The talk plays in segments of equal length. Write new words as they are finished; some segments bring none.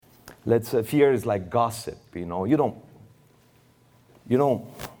Fear is like gossip, you know. You don't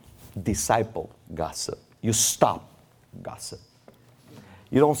disciple gossip. You stop gossip.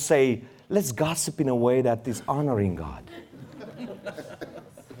 You don't say, let's gossip in a way that is honoring God.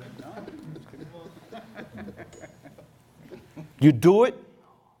 You do it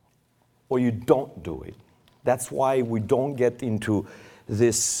or you don't do it. That's why we don't get into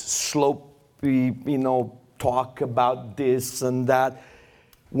this slopey, talk about this and that.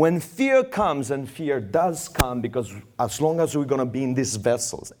 When fear comes, and fear does come, because as long as we're going to be in these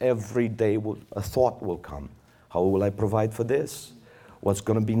vessels, every day a thought will come. How will I provide for this? What's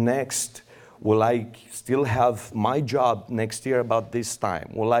going to be next? Will I still have my job next year about this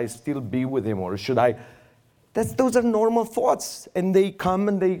time? Will I still be with him, or should I? Those are normal thoughts, and they come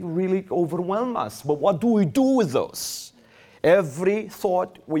and they really overwhelm us. But what do we do with those? Every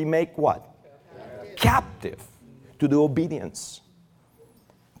thought we make what? Captive to the obedience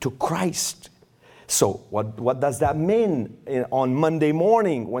to Christ. So what does that mean on Monday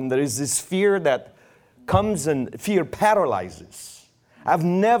morning when there is this fear that comes, and fear paralyzes? I've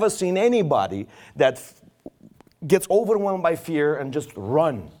never seen anybody that gets overwhelmed by fear and just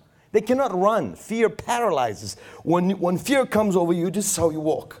run. They cannot run. Fear paralyzes. When fear comes over you, this is how you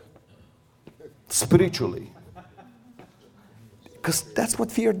walk. Spiritually. Because that's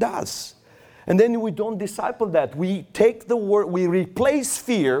what fear does. And then we don't disciple that. We take the word, we replace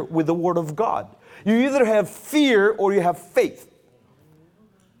fear with the word of God. You either have fear or you have faith.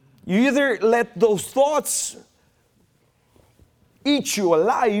 You either let those thoughts eat you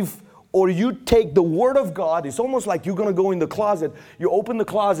alive, or you take the word of God. It's almost like you're going to go in the closet. You open the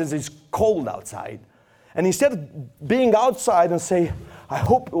closet, it's cold outside. And instead of being outside and say, I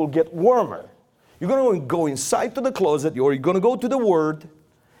hope it will get warmer, you're going to go inside to the closet, or you're going to go to the word,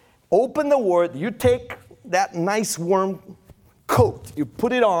 open the word, you take that nice warm coat, you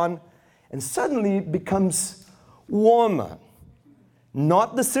put it on, and suddenly it becomes warmer.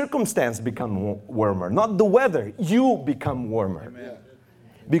 Not the circumstance become warmer, not the weather. You become warmer. Amen.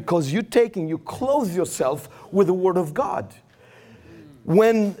 Because you clothe yourself with the Word of God.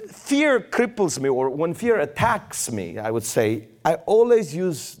 When fear cripples me, or when fear attacks me, I would say, I always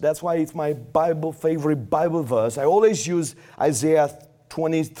use, that's why it's my favorite Bible verse, I always use Isaiah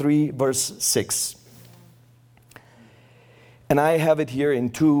 23 verse 6. And I have it here in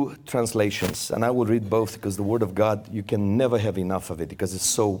 2 translations, and I will read both, because the Word of God, you can never have enough of it, because it's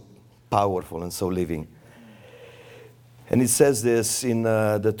so powerful and so living. And it says this in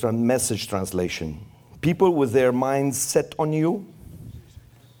the Message translation. People with their minds set on you,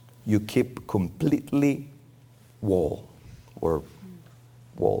 you keep completely whole.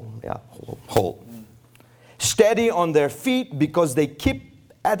 Steady on their feet, because they keep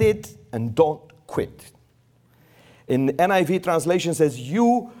at it and don't quit. In the NIV translation says,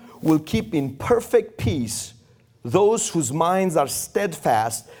 you will keep in perfect peace those whose minds are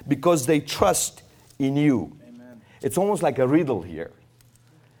steadfast, because they trust in you. It's almost like a riddle here.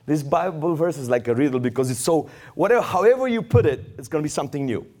 This Bible verse is like a riddle, because it's so, however you put it, it's going to be something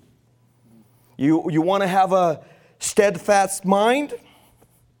new. You want to have a steadfast mind?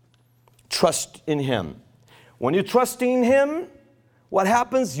 Trust in Him. When you trust in Him, what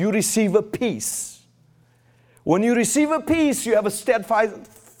happens? You receive a peace. When you receive a peace, you have a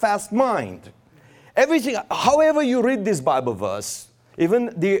steadfast mind. Everything, however you read this Bible verse,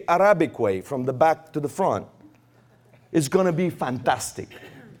 even the Arabic way, from the back to the front, is going to be fantastic,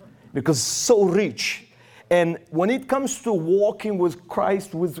 because it's so rich. And when it comes to walking with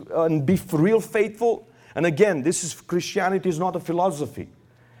Christ and be real faithful, and again, Christianity is not a philosophy.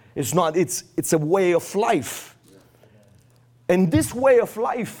 It's a way of life. And this way of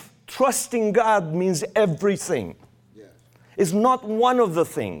life, trusting God, means everything. It's not one of the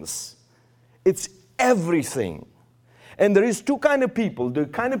things. It's everything. And there is 2 kinds of people. The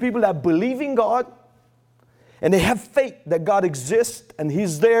kind of people that believe in God, and they have faith that God exists, and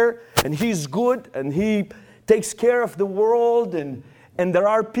He's there, and He's good, and He takes care of the world, and there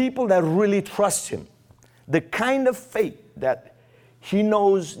are people that really trust Him. The kind of faith that they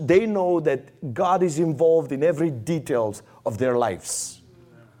know that God is involved in every details of their lives.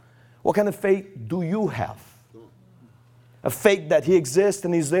 What kind of faith do you have? A faith that He exists,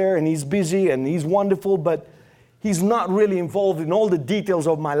 and He's there, and He's busy, and He's wonderful, but He's not really involved in all the details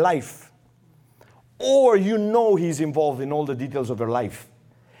of my life. Or He's involved in all the details of your life.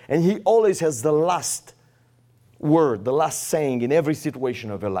 And He always has the last word, the last saying in every situation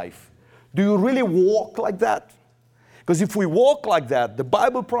of your life. Do you really walk like that? Because if we walk like that, the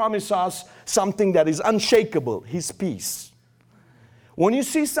Bible promises us something that is unshakable, His peace. When you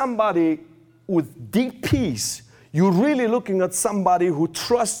see somebody with deep peace, You're really looking at somebody who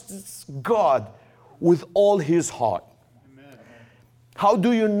trusts God with all his heart. Amen. How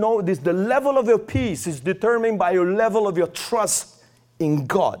do you know this? The level of your peace is determined by your level of your trust in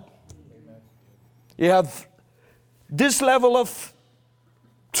God. Amen. You have this level of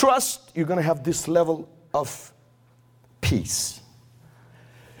trust, you're going to have this level of peace.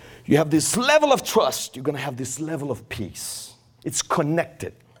 You have this level of trust, you're going to have this level of peace. It's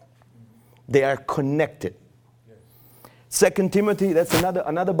connected. They are connected. 2 Timothy, that's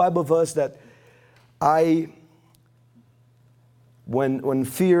another Bible verse that when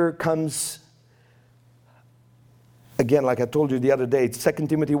fear comes, again, like I told you the other day, it's 2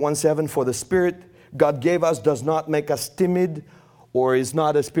 Timothy 1:7, for the Spirit God gave us does not make us timid or is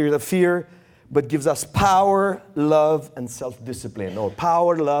not a spirit of fear, but gives us power, love, and self-discipline, or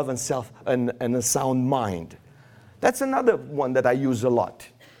power, love, and a sound mind. That's another one that I use a lot.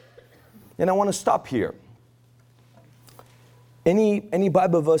 And I want to stop here. Any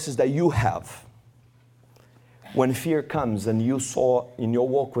Bible verses that you have when fear comes and you saw in your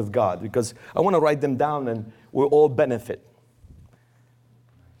walk with God, because I want to write them down and we'll all benefit.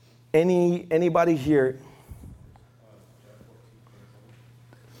 Anybody here?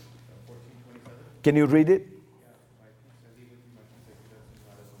 Can you read it?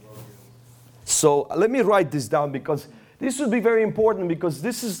 So let me write this down because this would be very important because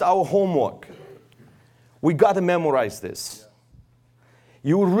this is our homework. We got to memorize this.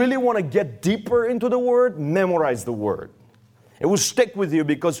 You really want to get deeper into the Word, memorize the Word. It will stick with you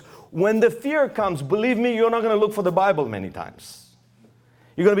because when the fear comes, believe me, you're not going to look for the Bible many times.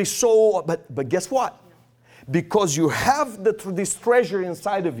 You're going to be so, but guess what? Because you have this treasure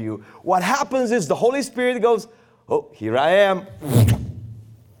inside of you, what happens is the Holy Spirit goes, oh, here I am,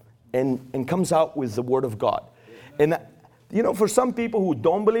 and comes out with the Word of God. And you know, for some people who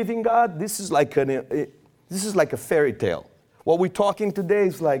don't believe in God, this is like a fairy tale. What we're talking today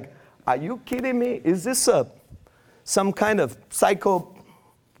is like, are you kidding me? Is this some kind of psycho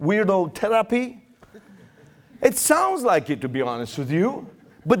weirdo therapy? It sounds like it, to be honest with you.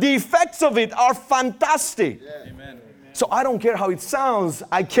 But the effects of it are fantastic. Yeah. Amen. So I don't care how it sounds.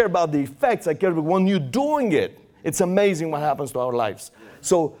 I care about the effects. I care about when you're doing it. It's amazing what happens to our lives.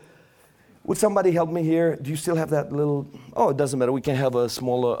 So would somebody help me here? Do you still have that little? Oh, it doesn't matter. We can have a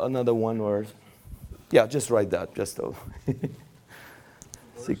smaller, another one. Or yeah, just write that. Just to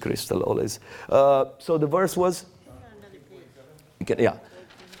see Crystal always. So the verse was? Yeah.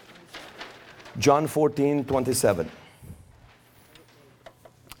 John 14:27.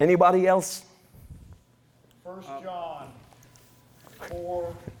 Anybody else? 1 John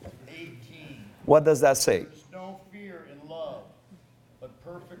 4:18. What does that say? There's no fear in love, but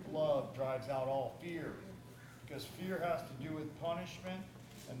perfect love drives out all fear. Because fear has to do with punishment,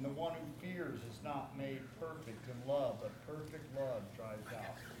 and the one who fears is not made perfect in love, but perfect love drives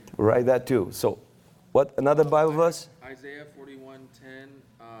out fear. Write that too. So, what, another Bible verse? Isaiah 41:10.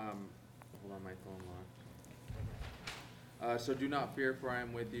 Hold on, my phone locked. So do not fear, for I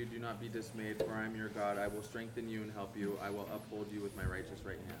am with you. Do not be dismayed, for I am your God. I will strengthen you and help you. I will uphold you with my righteous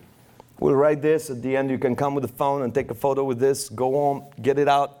right hand. We'll write this at the end. You can come with the phone and take a photo with this. Go home, get it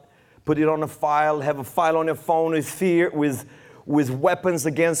out, put it on a file. Have a file on your phone with fear, with weapons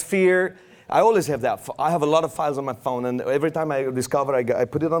against fear. I always have that. I have a lot of files on my phone, and every time I discover, I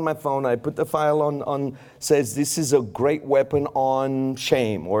put it on my phone. I put the file on says this is a great weapon on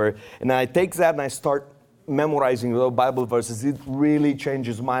shame, and I take that and I start memorizing the Bible verses. It really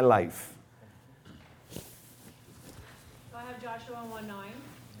changes my life. I have Joshua 1:9.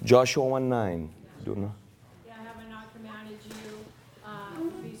 Joshua 1:9. Do not. Yeah, have I not commanded you?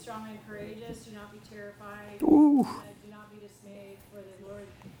 Be strong and courageous. Do not be terrified. Ooh. Do not be dismayed, for the Lord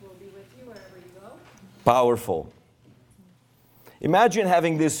will be with you wherever you go. Powerful. Imagine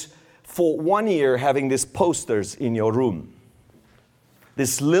having this for 1 year, having these posters in your room.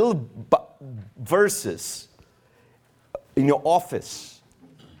 This little verses in your office.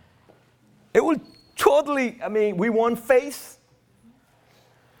 It will totally, we want faith.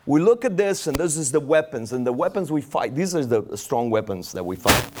 We look at this, and this is the weapons, and the weapons we fight. These are the strong weapons that we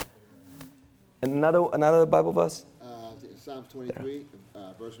fight. And another Bible verse? Psalms 23,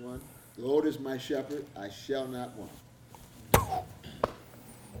 verse 1. The Lord is my shepherd, I shall not want.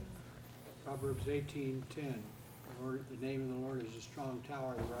 Proverbs 18:10. The name of the Lord is a strong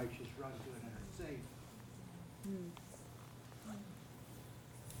tower, the righteous run to it and are safe.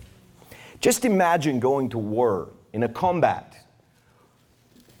 Just imagine going to war in a combat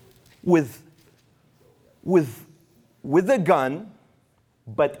with a gun,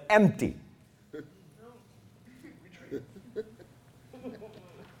 but empty.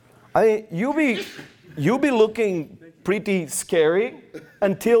 you'll be looking pretty scary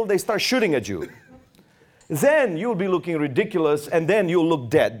until they start shooting at you. Then you'll be looking ridiculous, and then you'll look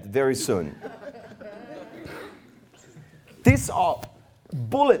dead very soon. These are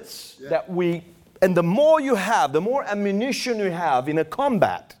bullets that and the more you have, the more ammunition you have in a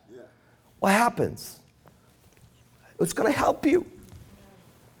combat, what happens? It's going to help you.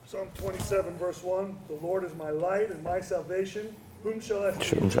 Psalm 27, verse 1, the Lord is my light and my salvation. Whom shall I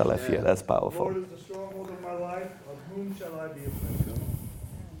fear? Whom shall I fear? That's The powerful. Lord is the stronghold of my life. Of whom shall I be afraid?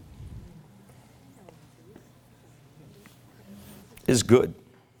 It's good.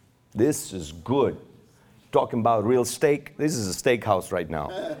 This is good. Talking about real steak. This is a steakhouse right now.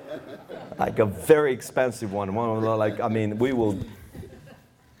 Like a very expensive one. We will.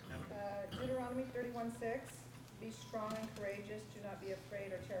 Deuteronomy 31:6. Be strong and courageous. Do not be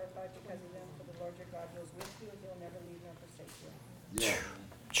afraid or terrified because of them, for the Lord your God goes with you, and he will never leave nor forsake you. Yeah.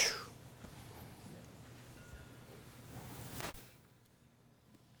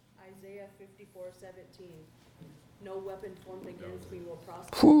 Isaiah 54:17. No weapon formed against me will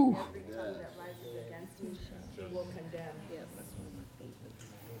prosper. Whew. Every tongue that rises against me, he will condemn. Yes.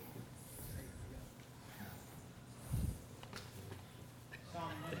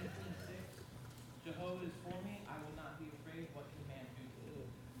 Psalm 118:6. Jehovah is for me, I will not be afraid. What can man do to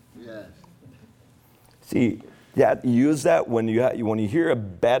me? Yes. See, you use that when you hear a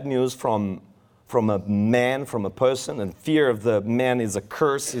bad news from a man, from a person, and fear of the man is a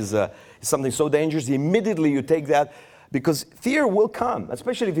curse, is something so dangerous. Immediately you take that, because fear will come,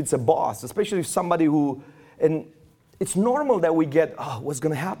 especially if it's a boss, especially if somebody and it's normal that we get, what's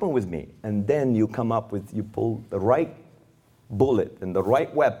going to happen with me? And then you pull the right bullet and the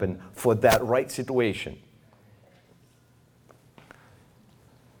right weapon for that right situation.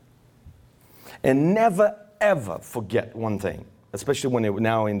 And never, ever forget one thing, especially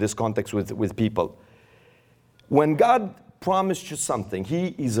now in this context with people. When God promised you something,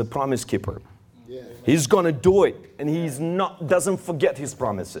 He is a promise keeper. Yeah. He's going to do it, and doesn't forget His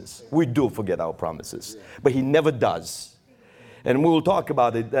promises. We do forget our promises, but He never does. And we will talk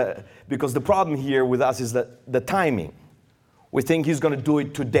about it because the problem here with us is that the timing. We think He's going to do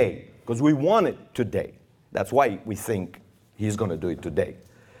it today because we want it today. That's why we think He's going to do it today,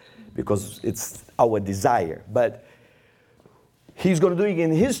 because it's our desire. But He's going to do it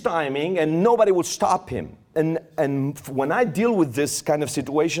in His timing, and nobody will stop Him. And when I deal with this kind of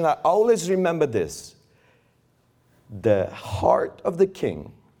situation, I always remember this. The heart of the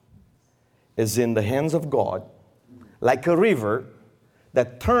king is in the hands of God, like a river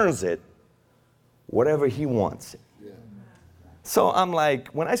that turns it wherever He wants it. Yeah. So I'm like,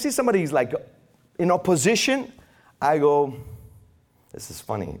 when I see somebody who's like in opposition, I go, this is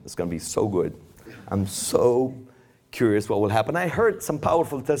funny. It's going to be so good. I'm so curious what will happen. I heard some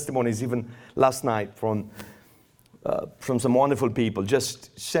powerful testimonies even last night from some wonderful people,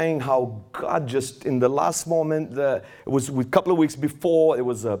 just saying how God just in the last moment, it was a couple of weeks before, it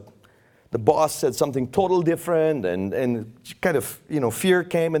was the boss said something totally different, and kind of, fear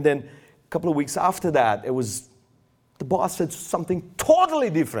came, and then a couple of weeks after that, the boss said something totally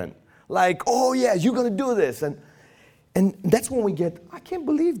different, like, oh yeah, you're going to do this, and that's when we get, I can't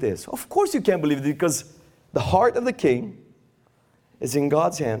believe this. Of course you can't believe it, because the heart of the king is in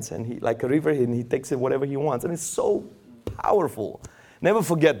God's hands, and He, like a river, and He takes it whatever He wants. And it's so powerful. Never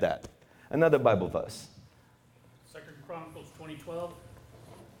forget that. Another Bible verse. 2 Chronicles 20:12.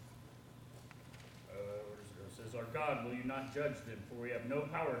 It says, our God, will you not judge them? For we have no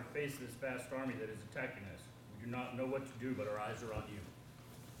power to face this vast army that is attacking us. We do not know what to do, but our eyes are on you.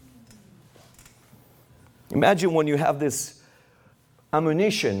 Imagine when you have this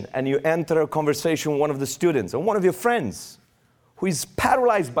ammunition and you enter a conversation with one of the students or one of your friends who is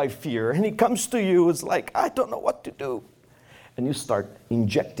paralyzed by fear, and he comes to you, it's like, I don't know what to do. And you start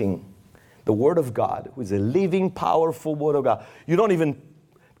injecting the Word of God, who is a living, powerful Word of God. You don't even,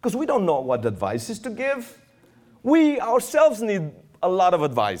 because we don't know what advices to give. We ourselves need a lot of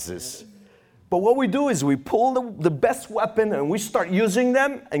advices. But what we do is we pull the best weapon and we start using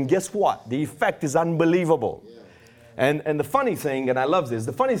them, and guess what? The effect is unbelievable. And the funny thing, and I love this,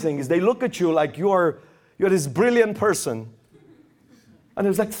 the funny thing is they look at you like you're this brilliant person. And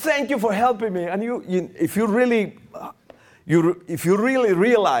it's like, thank you for helping me. And if you really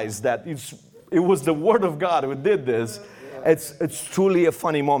realize that it was the Word of God who did this, it's truly a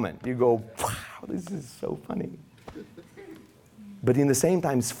funny moment. You go, wow, this is so funny. But in the same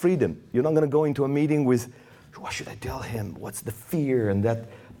time, it's freedom. You're not going to go into a meeting with, what should I tell him? What's the fear and that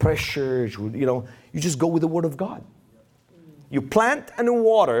pressure? You just go with the Word of God. You plant and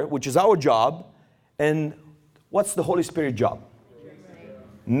water, which is our job, and what's the Holy Spirit job?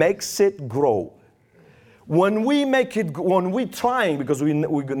 Makes it grow. when we're trying, because we're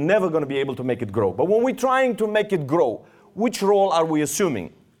never going to be able to make it grow, but when we're trying to make it grow, which role are we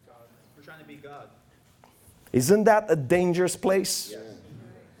assuming? We're trying to be God. Isn't that a dangerous place?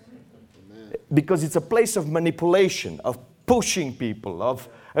 Because it's a place of manipulation, of pushing people, of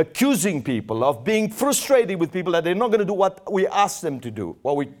accusing people, of being frustrated with people that they're not going to do what we ask them to do,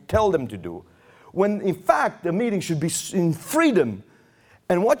 what we tell them to do. When in fact the meeting should be in freedom.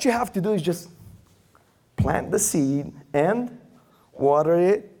 And what you have to do is just plant the seed and water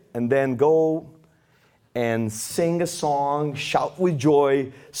it, and then go and sing a song, shout with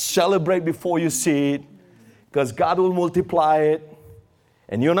joy, celebrate before you see it, because God will multiply it.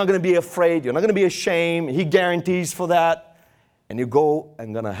 And you're not going to be afraid. You're not going to be ashamed. He guarantees for that. And you go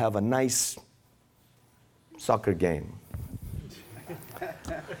and going to have a nice soccer game.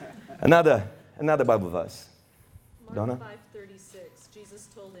 Another Bible verse. Donna? Mark 5:36. Jesus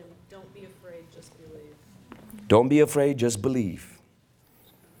told him, "Don't be afraid, just believe." Don't be afraid, just believe.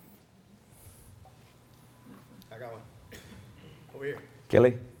 I got one. Over here.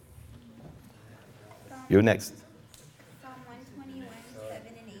 Kelly? You're next. Psalm 121, 7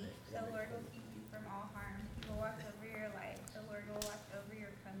 and 8. The Lord will keep you from all harm. He will watch over your life. The Lord will watch over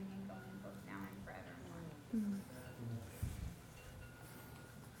your coming and going, both now and forevermore.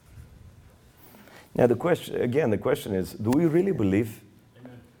 Now the question is, do we really believe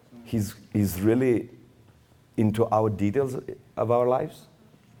He's really into our details of our lives?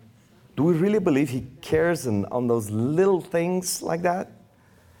 Do we really believe He cares on those little things like that?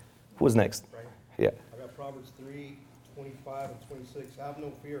 Who's next? Right. Yeah. I got Proverbs 3:25 and 26. Have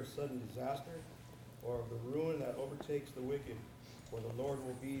no fear of sudden disaster or of the ruin that overtakes the wicked, for the Lord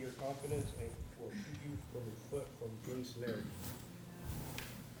will be your confidence and will keep you from your foot from being snared.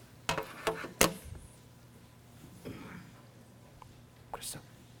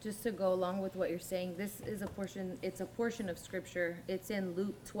 Just to go along with what you're saying, it's a portion of scripture. It's in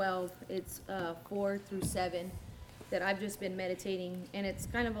Luke 12, it's 4-7 that I've just been meditating, and it's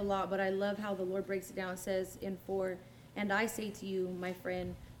kind of a lot, but I love how the Lord breaks it down. It says in 4, "And I say to you, my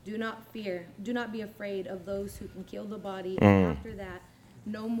friend, do not fear, do not be afraid of those who can kill the body, and after that,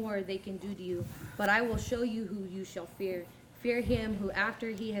 no more they can do to you. But I will show you who you shall fear. Fear him who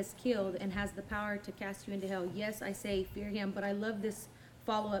after he has killed and has the power to cast you into hell. Yes, I say, fear him." But I love this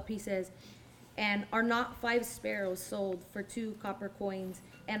follow-up. He says, "And are not 5 sparrows sold for 2 copper coins,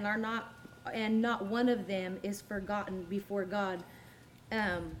 and not one of them is forgotten before God.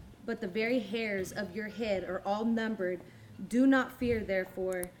 But the very hairs of your head are all numbered. Do not fear,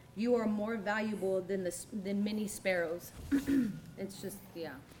 therefore. You are more valuable than many sparrows." It's just,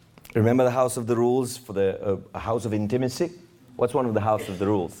 yeah. Remember the house of the rules for the house of intimacy? What's one of the house of the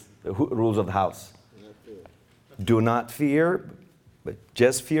rules? The rules of the house. Do not fear, but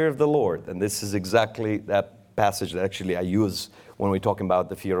just fear of the Lord. And this is exactly that passage that actually I use when we're talking about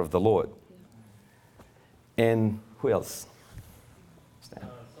the fear of the Lord. And who else?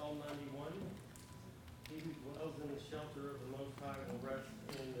 Psalm 91. He who dwells in the shelter of the Most High will rest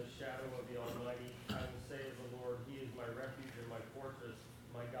in the shadow of the Almighty. I will say of the Lord, He is my refuge and my fortress,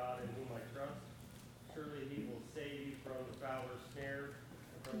 my God in whom I trust. Surely He will save you from the fowler's snare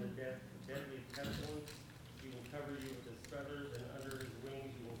and from the deadly pestilence. He will cover you with His feathers, and under His wings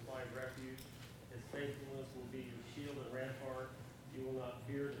you will find refuge. His faithfulness will be your shield and rampart. You will not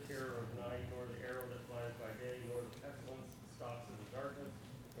fear the terror of night, nor the arrow that flies by day, nor the pestilence that stalks in the darkness,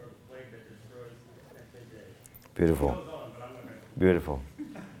 nor the plague that destroys at midday. Beautiful. It goes on, but I'm not going to. Beautiful.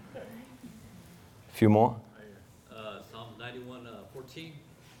 A few more? Psalm 91:14.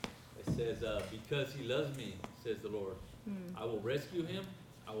 It says, "Because he loves me, says the Lord, I will rescue him,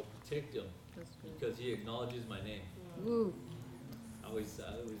 I will protect him, because he acknowledges my name." Ooh. I always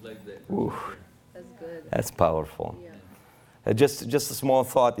like that. Ooh. That's good. That's powerful. Yeah. Just a small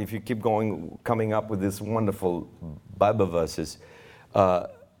thought, if you keep coming up with these wonderful Bible verses,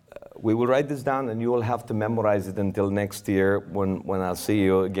 we will write this down and you will have to memorize it until next year when I'll see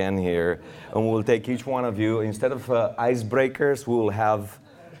you again here. And we'll take each one of you, instead of icebreakers, we will have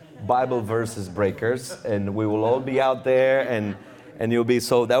Bible verses breakers, and we will all be out there, and you'll be,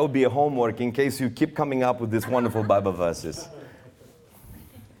 so that would be a homework in case you keep coming up with these wonderful Bible verses.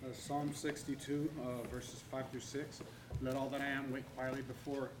 Psalm 62, verses 5-6. "Let all that I am wait quietly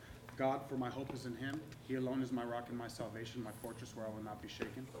before God, for my hope is in Him. He alone is my rock and my salvation, my fortress where I will not be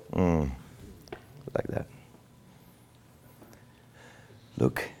shaken." Like that.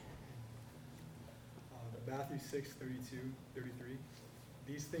 Luke. Matthew 6:32-33.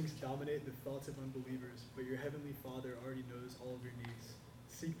 "These things dominate the thoughts of unbelievers, but your heavenly Father already knows all of your needs.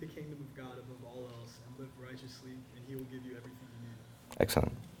 Seek the kingdom of God above all else and live righteously, and He will give you everything you need."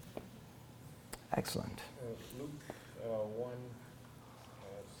 Excellent. Excellent. Luke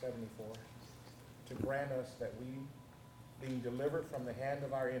 1:74. To grant us that we, being delivered from the hand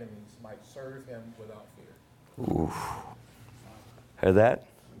of our enemies, might serve him without fear. Oof. Heard that?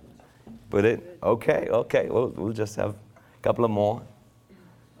 Put it? Okay. We'll just have a couple of more.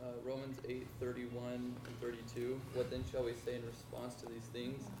 Romans 8:31-32. What then shall we say in response to these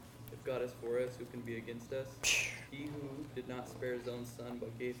things? If God is for us, who can be against us? He who did not spare his own son,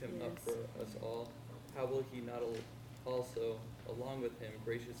 but gave him up for us all, how will he not also, along with him,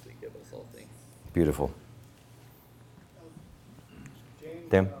 graciously give us all things? Beautiful. James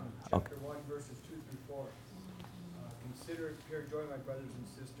Tim? chapter 1, verses 2 through 4. Consider it pure joy, my brothers and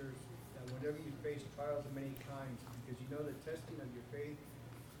sisters, that whenever you face trials of many kinds, because you know the testing of your faith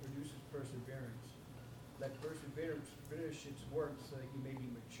produces perseverance. Let perseverance finish its work so that you may be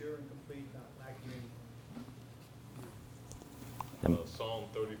mature and complete, not lacking anything. Psalm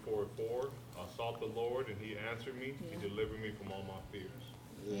 34:4. I sought the Lord, and he answered me. He delivered me from all my fears.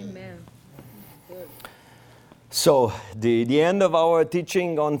 Amen. Good. So, the end of our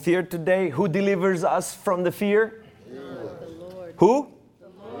teaching on fear today. Who delivers us from the fear? The Lord. Who? The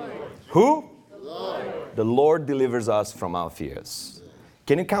Lord. Who? The Lord. The Lord delivers us from our fears.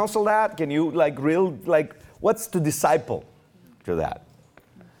 Can you counsel that? Can you what's the disciple to that?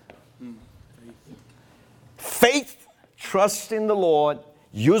 Faith, trust in the Lord,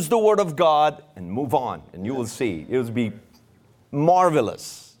 use the word of God, and move on. And you will see. It will be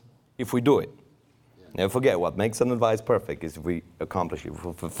marvelous if we do it. Never forget, what makes an advice perfect is if we accomplish it, if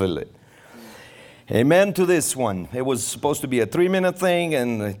we fulfill it. Amen to this one. It was supposed to be a 3-minute thing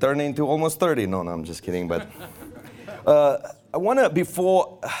and it turned into almost 30. No, I'm just kidding. But I want to,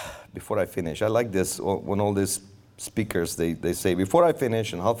 before I finish, I like this when all these speakers, they say, before I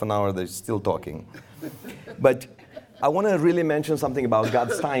finish, in half an hour, they're still talking. But I want to really mention something about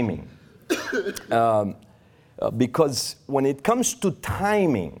God's timing. Because when it comes to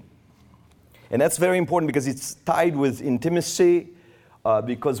timing, and that's very important because it's tied with intimacy,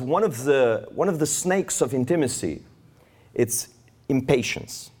 because one of the snakes of intimacy, it's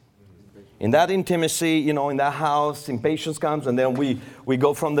impatience. In that intimacy, in that house, impatience comes, and then we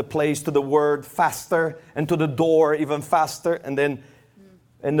go from the place to the word faster, and to the door even faster, and then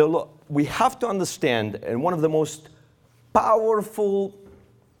we have to understand, and one of the most powerful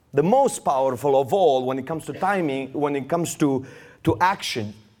of all when it comes to timing, when it comes to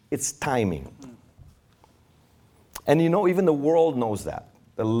action, it's timing. And even the world knows that.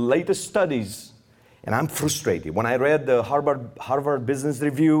 The latest studies, and I'm frustrated. When I read the Harvard Business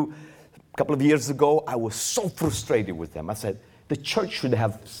Review a couple of years ago, I was so frustrated with them. I said, the church should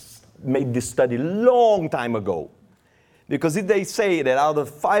have made this study long time ago. Because if they say that out of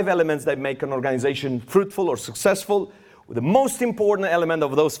 5 elements that make an organization fruitful or successful, the most important element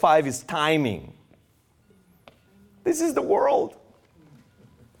of those 5 is timing. This is the world.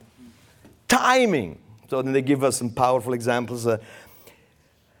 Timing. So then they give us some powerful examples.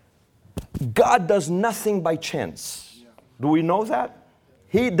 God does nothing by chance. Do we know that?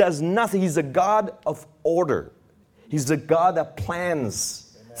 He does nothing. He's a God of order. He's a God that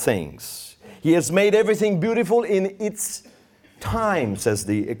plans things. He has made everything beautiful in its time, says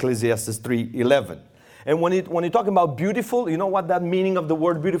the Ecclesiastes 3:11. And when you're talking about beautiful, you know what that meaning of the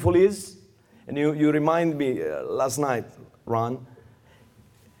word beautiful is? And you remind me last night, Ron.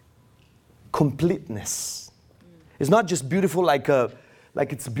 Completeness. It's not just beautiful like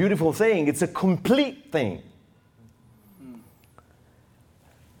it's a beautiful thing. It's a complete thing.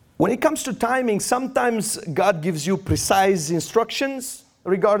 When it comes to timing, sometimes God gives you precise instructions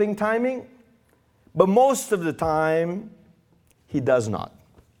regarding timing, but most of the time, He does not.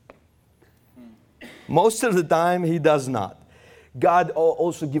 Most of the time, He does not. God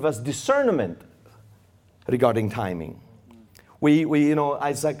also gives us discernment regarding timing. We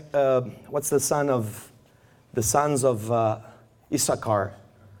Isaac, what's the sons of Issachar,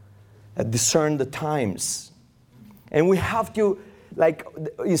 discern the times. And we have to,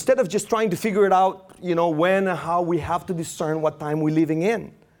 instead of just trying to figure it out, when and how, we have to discern what time we're living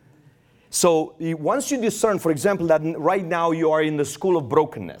in. So once you discern, for example, that right now you are in the school of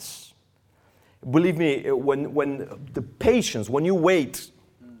brokenness. Believe me, when the patience, when you wait,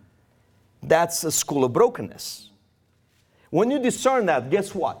 that's a school of brokenness. When you discern that,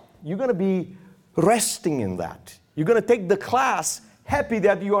 guess what? You're going to be resting in that. You're going to take the class happy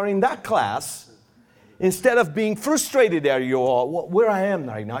that you are in that class instead of being frustrated there. You are, where I am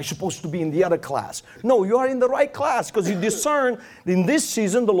right now, I'm supposed to be in the other class. No, you are in the right class because you discern in this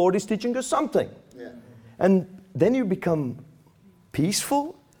season the Lord is teaching you something. Yeah. And then you become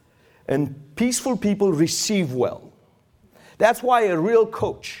peaceful, and peaceful people receive well. That's why a real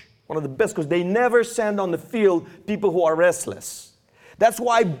coach One of the best coaches. They never send on the field people who are restless. That's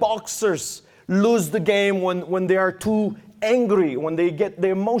why boxers lose the game when they are too angry, when they get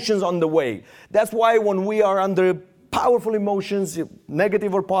their emotions on the way. That's why when we are under powerful emotions,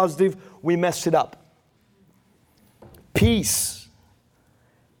 negative or positive, we mess it up. Peace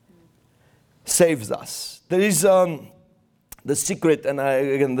saves us. There is the secret, and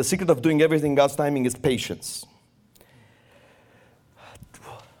again, the secret of doing everything God's timing is patience.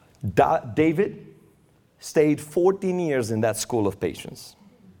 David stayed 14 years in that school of patience.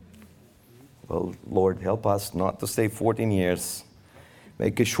 Well, Lord, help us not to stay 14 years.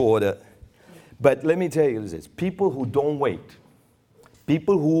 Make it shorter. But let me tell you this. People who don't wait,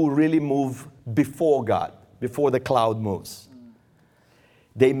 people who really move before God, before the cloud moves,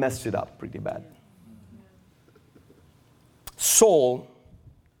 they messed it up pretty bad. Saul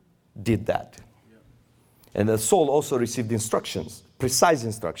did that. And then Saul also received instructions, precise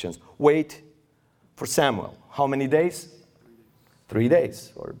instructions. Wait for Samuel. How many days? 3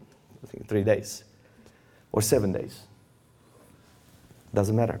 days, or I think 3 days, or 7 days.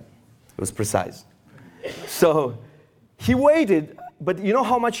 Doesn't matter. It was precise. So he waited, but you know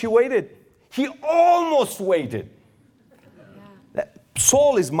how much he waited? He almost waited.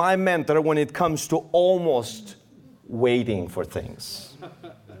 Saul is my mentor when it comes to almost waiting for things.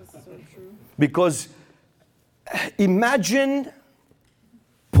 That's so true. Because imagine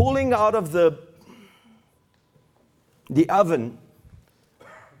pulling out of the oven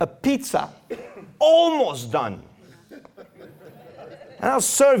a pizza almost done. And I'll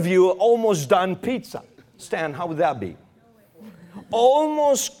serve you almost done pizza. Stan, how would that be?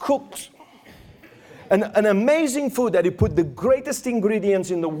 Almost cooked. An amazing food that you put the greatest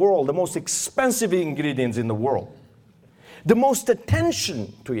ingredients in the world, the most expensive ingredients in the world, the most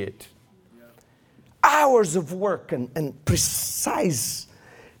attention to it, hours of work and precise.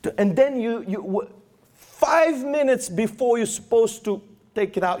 And then you 5 minutes before you're supposed to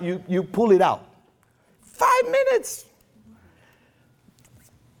take it out, you pull it out. 5 minutes.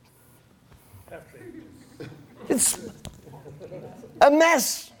 It's a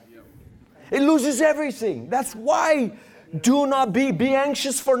mess. It loses everything. That's why do not be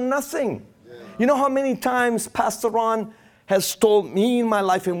anxious for nothing. You know how many times Pastor Ron has told me in my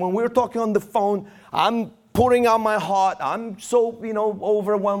life, and when we're talking on the phone, I'm pouring out my heart. I'm so,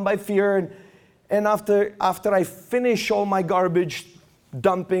 overwhelmed by fear. And after I finish all my garbage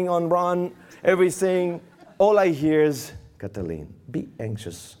dumping on Ron, everything, all I hear is, Catalin, be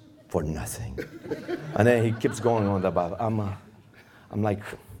anxious for nothing. And then he keeps going on about, I'm like,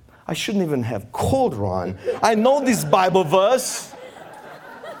 I shouldn't even have called Ron. I know this Bible verse.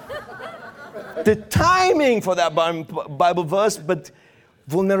 The timing for that Bible verse, but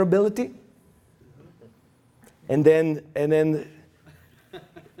vulnerability. And then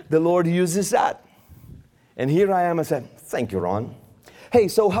the Lord uses that. And here I am, I said, thank you, Ron. Hey,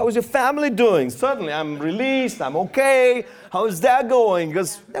 so how is your family doing? Suddenly I'm released, I'm okay. How is that going?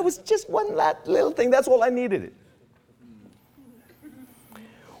 Because that was just one little thing. That's all I needed.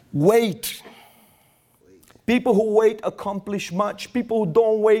 Wait. People who wait accomplish much. People who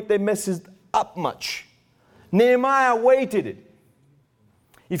don't wait, they mess it up much. Nehemiah waited it.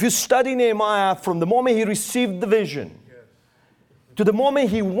 If you study Nehemiah from the moment he received the vision to the moment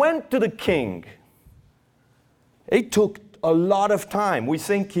he went to the king, it took a lot of time. We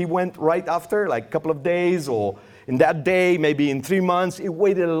think he went right after, like a couple of days, or in that day, maybe in 3 months. He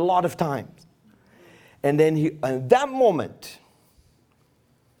waited a lot of time. And then at that moment,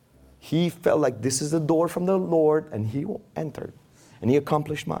 he felt like this is the door from the Lord, and he entered. And he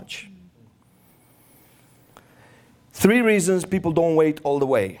accomplished much. 3 reasons people don't wait all the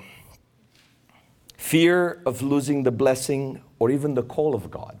way. Fear of losing the blessing or even the call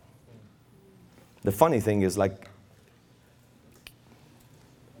of God. The funny thing is, like,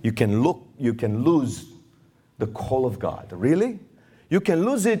 you can lose the call of God. Really? You can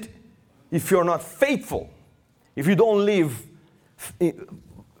lose it if you're not faithful. If you don't live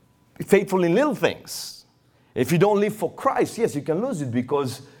faithful in little things. If you don't live for Christ, yes, you can lose it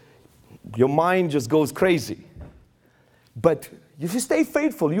because your mind just goes crazy. But if you stay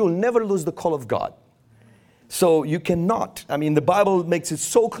faithful, you'll never lose the call of God. So you cannot. I mean, the Bible makes it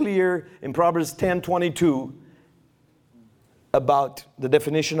so clear in Proverbs 10:22 about the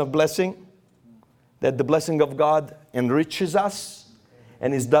definition of blessing, that the blessing of God enriches us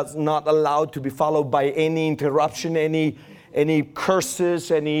and is not allowed to be followed by any interruption, any curses,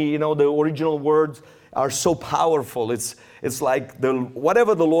 the original words are so powerful. It's like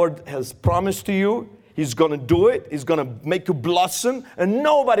whatever the Lord has promised to you, He's going to do it. He's going to make you blossom, and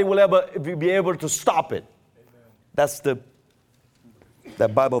nobody will ever be able to stop it. That's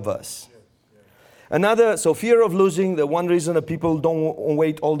that Bible verse. Another, so fear of losing, the one reason that people don't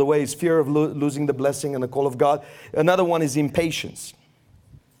wait all the way is fear of losing the blessing and the call of God. Another one is impatience.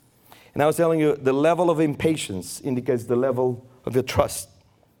 And I was telling you, the level of impatience indicates the level of your trust.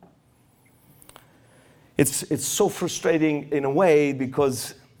 It's so frustrating in a way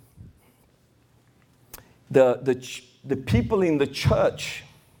because the people in the church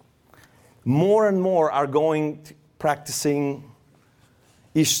more and more are practicing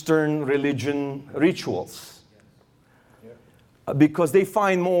Eastern religion rituals because they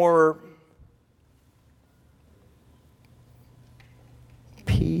find more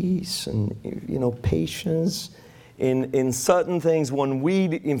peace and patience in certain things when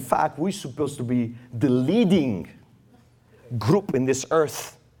in fact we're supposed to be the leading group in this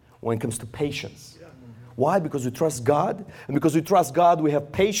earth when it comes to patience. Why? Because we trust God, and because we trust God we have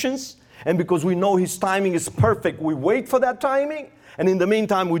patience, and because we know His timing is perfect we wait for that timing. And in the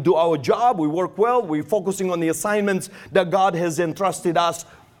meantime, we do our job, we work well, we're focusing on the assignments that God has entrusted us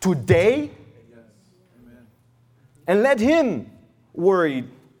today. And let Him worry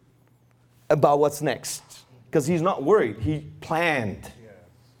about what's next. Because He's not worried, He planned.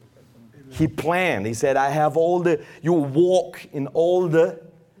 He planned. He said, I have you walk in all the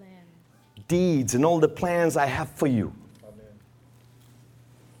deeds and all the plans I have for you.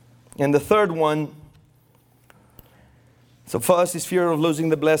 And the third one, so first is fear of losing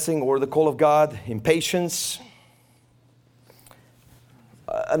the blessing or the call of God, impatience.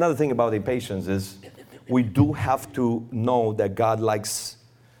 Another thing about impatience is we do have to know that God likes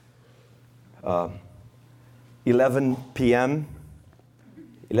 11 p.m.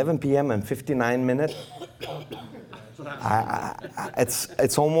 and 59 minutes.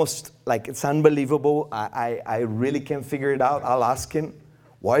 It's almost like it's unbelievable. I really can't figure it out. I'll ask Him,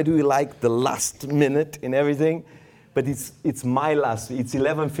 why do you like the last minute in everything? But it's my last. It's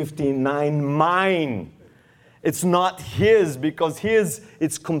 11:59 mine. It's not His because His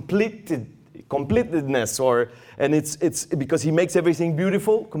it's completedness and it's because He makes everything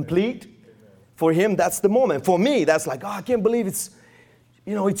beautiful, complete. For Him, that's the moment. For me, that's like, I can't believe it's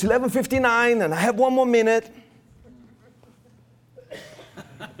 11:59 and I have one more minute.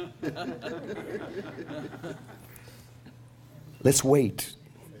 Let's wait.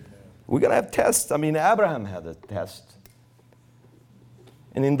 We're going to have tests. Abraham had a test.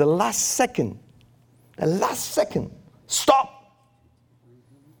 And in the last second, stop.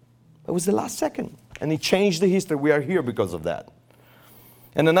 It was the last second. And he changed the history. We are here because of that.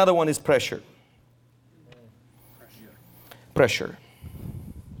 And another one is pressure. Pressure.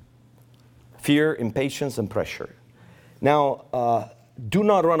 Fear, impatience, and pressure. Now, do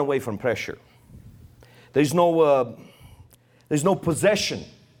not run away from pressure. There's no possession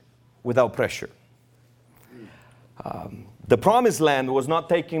without pressure. The promised land was not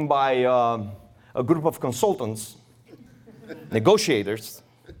taken by a group of consultants, negotiators,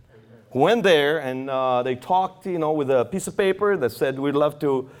 who went there and they talked, with a piece of paper that said, we'd love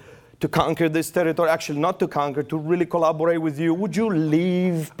to conquer this territory. Actually, not to conquer, to really collaborate with you. Would you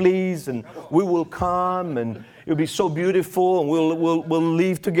leave, please? And we will come, and it'll be so beautiful, and we'll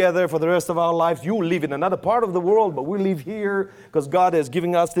live together for the rest of our lives. You will live in another part of the world, but we live here because God has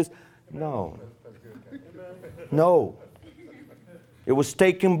given us this. No. It was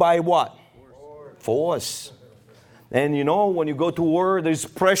taken by what? Force. And when you go to war, there's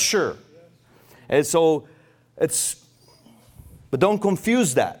pressure. And so but don't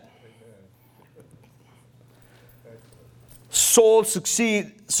confuse that. Saul's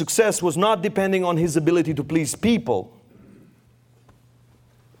success was not depending on his ability to please people,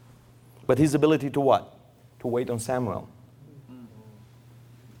 but his ability to what? To wait on Samuel.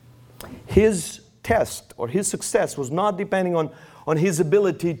 His test or his success was not depending on his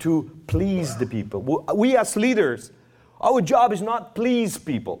ability to please the people. We as leaders, our job is not please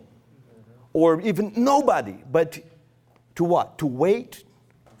people or even nobody, but to what? To wait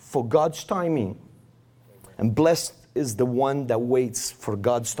for God's timing. And blessed is the one that waits for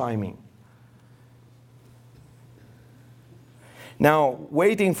God's timing. Now,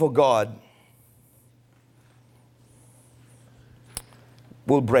 waiting for God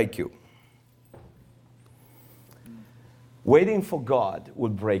will break you. Waiting for God will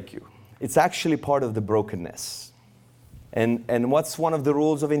break you. It's actually part of the brokenness. And what's one of the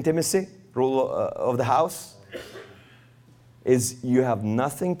rules of intimacy? Rule of the house? Is you have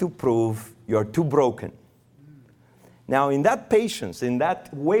nothing to prove, you're too broken. Now in that patience, in that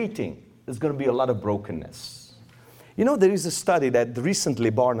waiting, there's going to be a lot of brokenness. There is a study that recently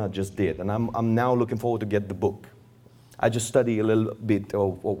Barna just did, and I'm now looking forward to get the book. I just studied a little bit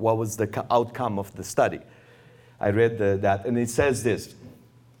of what was the outcome of the study. I read that, and it says this.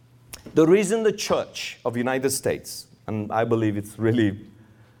 The reason the Church of the United States, and I believe it's really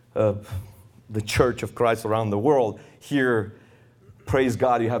the Church of Christ around the world, here, praise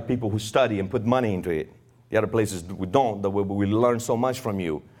God, you have people who study and put money into it. The other places we don't, but we learn so much from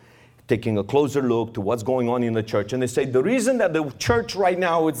you. Taking a closer look to what's going on in the church. And they say the reason that the church right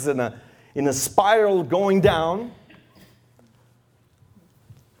now is in a spiral going down,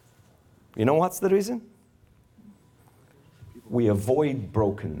 you know what's the reason? We avoid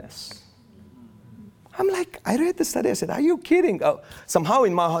brokenness. I'm like, I read the study, I said, are you kidding? Somehow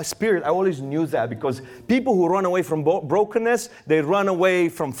in my spirit, I always knew that, because people who run away from brokenness, they run away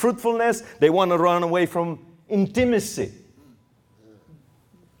from fruitfulness, they want to run away from intimacy.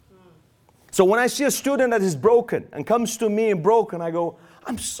 So when I see a student that is broken and comes to me and broken, I go,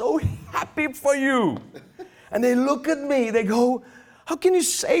 I'm so happy for you. And they look at me, they go, how can you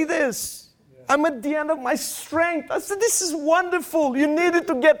say this? I'm at the end of my strength. I said, this is wonderful. You needed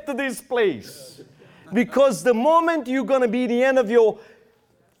to get to this place. Because the moment you're going to be the end of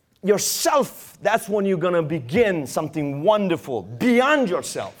yourself, that's when you're going to begin something wonderful beyond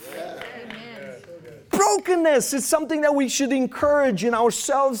yourself. Brokenness is something that we should encourage in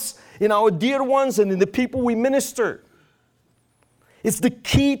ourselves, in our dear ones, and in the people we minister. It's the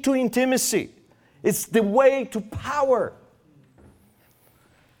key to intimacy. It's the way to power.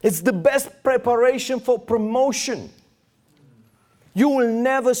 It's the best preparation for promotion. You will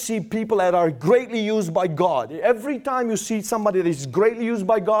never see people that are greatly used by God. Every time you see somebody that is greatly used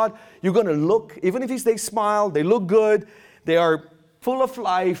by God, you're going to look, even if they smile, they look good, they are full of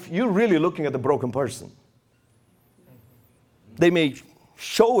life, you're really looking at the broken person. They may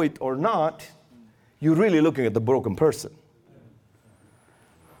show it or not, you're really looking at the broken person.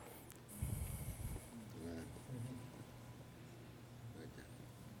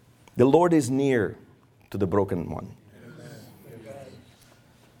 The Lord is near to the broken one.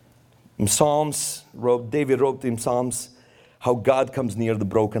 In Psalms, David wrote in Psalms how God comes near the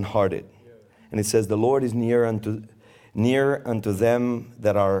brokenhearted. And it says, the Lord is near unto them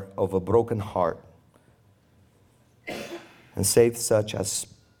that are of a broken heart, and save such as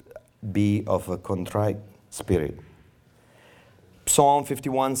be of a contrite spirit. Psalm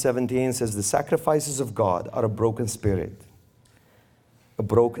 51:17 says, the sacrifices of God are a broken spirit, a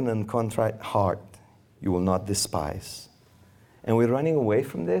broken and contrite heart you will not despise. And we're running away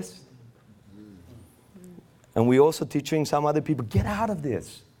from this. And we're also teaching some other people, get out of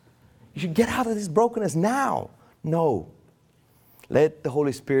this. You should get out of this brokenness now. No. Let the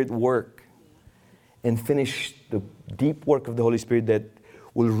Holy Spirit work and finish the deep work of the Holy Spirit that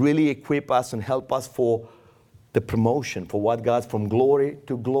will really equip us and help us for the promotion, for what God's from glory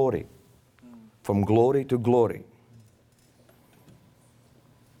to glory. From glory to glory.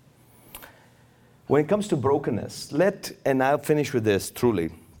 When it comes to brokenness, and I'll finish with this truly.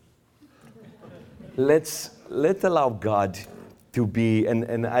 Let's allow God to be,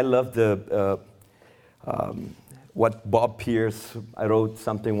 and I love what Bob Pierce, I wrote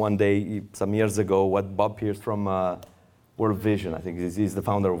something one day, some years ago, what Bob Pierce from World Vision, I think he's the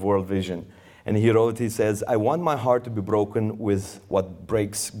founder of World Vision, and he says, I want my heart to be broken with what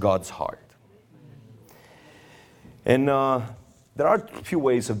breaks God's heart. And there are a few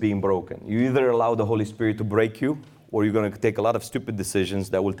ways of being broken. You either allow the Holy Spirit to break you, or you're going to take a lot of stupid decisions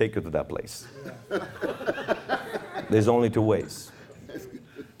that will take you to that place. There's only two ways.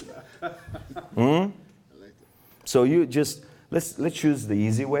 So you just, let's choose the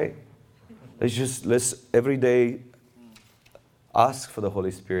easy way. Let's every day ask for the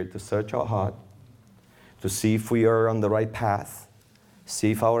Holy Spirit to search our heart, to see if we are on the right path,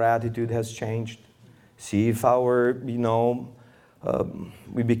 see if our attitude has changed, see if our,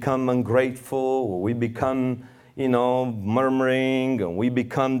 we become ungrateful, or we become, murmuring, and we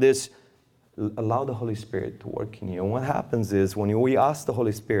become this. Allow the Holy Spirit to work in you. And what happens is when we ask the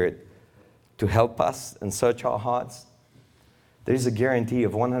Holy Spirit to help us and search our hearts, there is a guarantee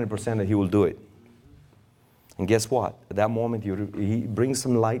of 100% that He will do it. And guess what? At that moment, He brings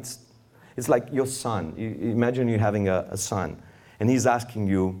some lights. It's like your son. Imagine you having a son, and he's asking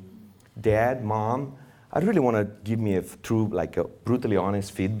you, Dad, Mom, I really want to give me a brutally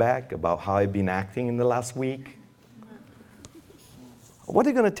honest feedback about how I've been acting in the last week. What are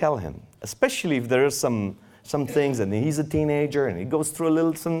you going to tell him? Especially if there are some things, and he's a teenager, and he goes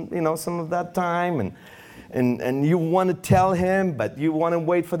through some of that time, and you want to tell him, but you want to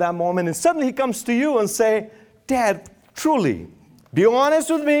wait for that moment, and suddenly he comes to you and say, Dad, truly, be honest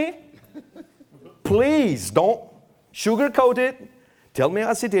with me. Please, don't sugarcoat it. Tell me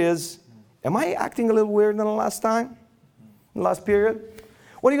as it is. Am I acting a little weird than the last time? The last period?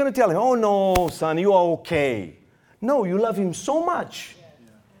 What are you going to tell him? Oh, no, son, you are okay. No, you love him so much.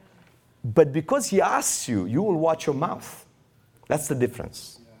 But because he asks you, you will watch your mouth. That's the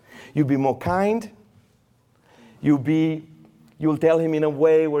difference. You'll be more kind. You'll tell him in a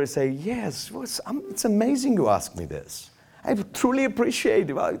way where you say, yes, it's amazing you asked me this. I truly appreciate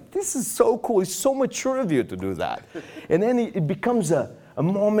it. This is so cool. It's so mature of you to do that. And then it becomes a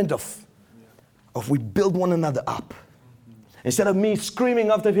moment of we build one another up. Instead of me screaming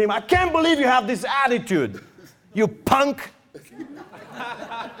after him, I can't believe you have this attitude, you punk.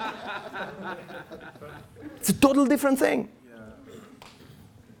 It's a total different thing.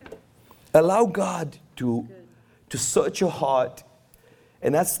 Allow God to search your heart,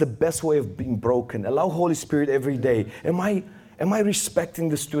 and that's the best way of being broken. Allow Holy Spirit every day. Am I respecting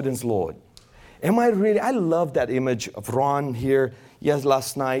the students, Lord? I love that image of Ron here,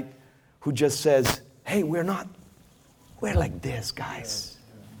 last night, who just says, hey, we're like this, guys.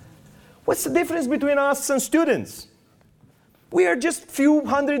 What's the difference between us and students? We are just a few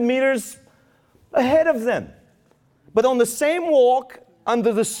hundred meters ahead of them. But on the same walk,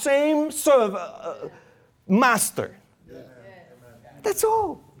 under the same master. That's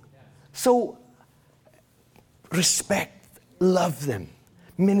all. So, respect, love them,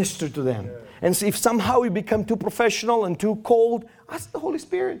 minister to them. And so if somehow we become too professional and too cold, ask the Holy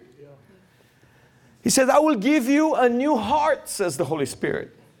Spirit. He says, I will give you a new heart, says the Holy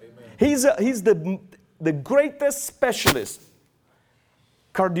Spirit. He's the greatest specialist,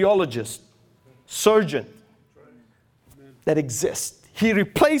 cardiologist, surgeon that exists. He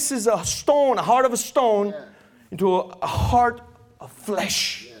replaces a heart of a stone, into a heart of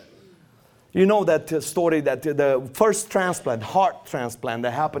flesh. You know that story that the first heart transplant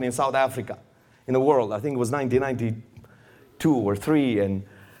that happened in South Africa, in the world. I think it was 1992 or 3.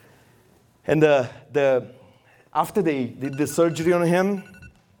 And after they did the surgery on him,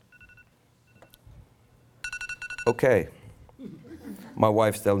 okay. My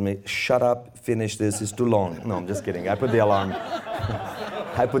wife's telling me, shut up, finish this, it's too long. No, I'm just kidding. I put the alarm.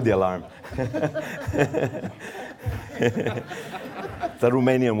 The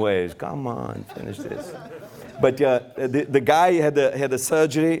Romanian way is, come on, finish this. But the guy had a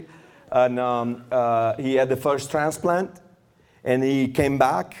surgery, and he had the first transplant, and he came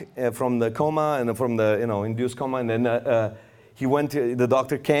back from the coma and from the induced coma, and then he went. The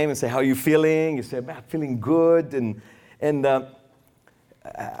doctor came and said, "How are you feeling?" He said, "I'm feeling good." And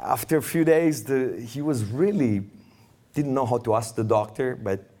after a few days, he was really didn't know how to ask the doctor,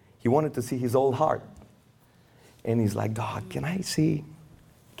 but he wanted to see his old heart. And he's like, "God, can I see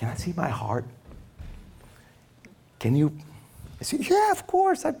my heart? Can you?" I said, "Yeah, of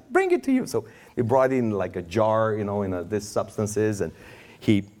course, I bring it to you." So they brought in like a jar, in this substances, and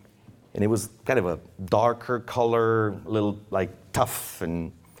it was kind of a darker color, a little like tough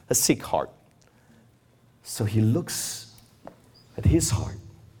and a sick heart. So he looks at his heart.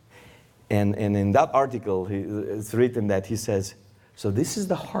 And in that article, it's written that he says, so this is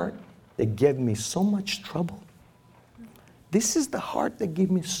the heart that gave me so much trouble. This is the heart that gave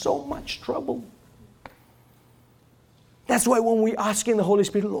me so much trouble. That's why when we ask in the Holy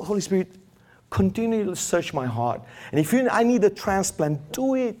Spirit, continue to search my heart. And if I need a transplant,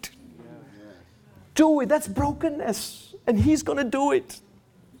 do it. Do it. That's brokenness. And He's going to do it.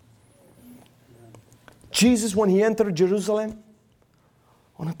 Jesus, when He entered Jerusalem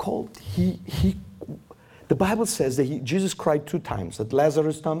on a cold, the Bible says that Jesus cried 2 times at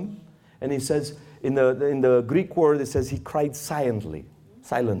Lazarus' tomb, and it says in the Greek word it says He cried silently.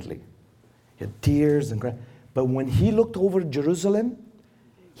 He had tears and cried. But when He looked over Jerusalem,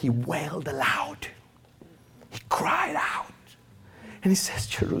 He wailed aloud. He cried out, and He says,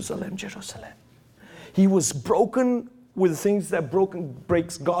 "Jerusalem, Jerusalem." He was broken with things that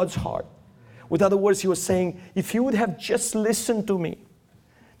breaks God's heart. With other words, He was saying, if you would have just listened to me,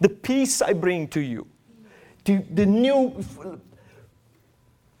 the peace I bring to you, the new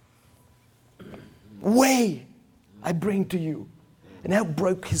way I bring to you, and that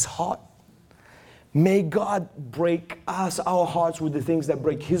broke His heart. May God break our hearts with the things that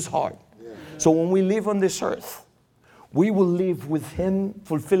break His heart. So when we live on this earth, we will live with Him,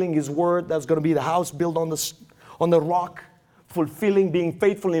 fulfilling His word. That's going to be the house built on the rock, fulfilling, being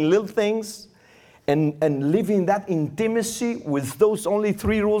faithful in little things, and living that intimacy with those only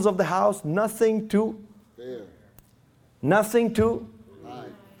 3 rules of the house: nothing to fear, nothing to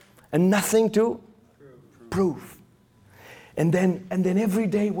hide, and nothing to prove. And then every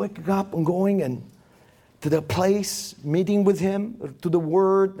day waking up and going and to the place, meeting with Him, to the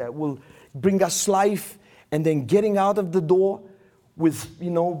word that will bring us life, and then getting out of the door with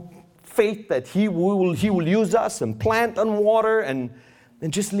faith that He will use us and plant and water, and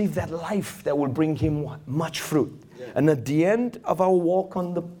and just live that life that will bring him what? Much fruit. And at the end of our walk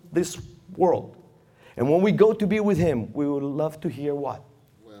on this world, and when we go to be with him, we would love to hear what?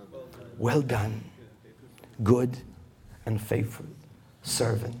 Well done, good and faithful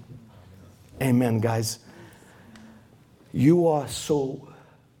servant. Amen, guys. You are so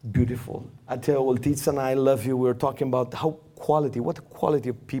beautiful. I tell Oltitz and I love you. We were talking about what a quality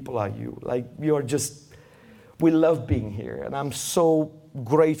of people are you. Like, you are just, we love being here. And I'm so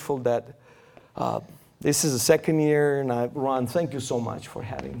grateful that this is the second year. And Ron, thank you so much for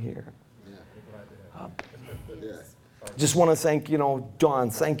having here. Just want to thank, John,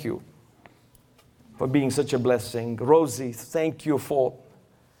 thank you for being such a blessing. Rosie, thank you for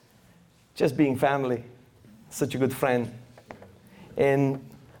just being family, such a good friend. And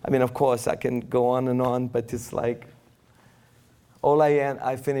of course, I can go on, but it's like,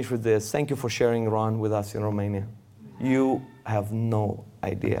 I finish with this. Thank you for sharing Ron with us in Romania. You have no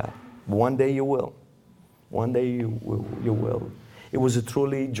idea. One day you will. One day you will. It was a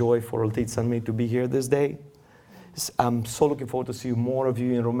truly joy for Oltitz and me to be here this day. I'm so looking forward to see more of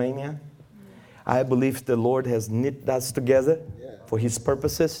you in Romania. I believe the Lord has knit us together for his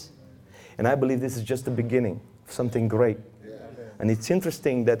purposes. And I believe this is just the beginning of something great. And it's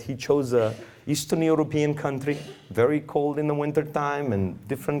interesting that he chose a Eastern European country, very cold in the wintertime and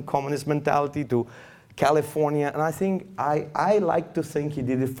different communist mentality, to California. And I think, I like to think he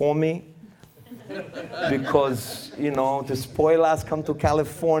did it for me. Because, to spoil us, come to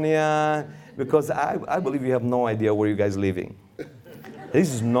California. Because I believe you have no idea where you guys are living.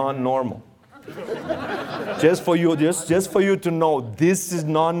 This is non-normal. Just for you to know, this is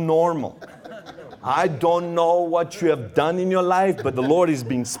non-normal. I don't know what you have done in your life, but the Lord has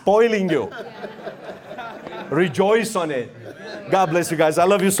been spoiling you. Rejoice on it. God bless you guys. I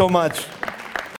love you so much.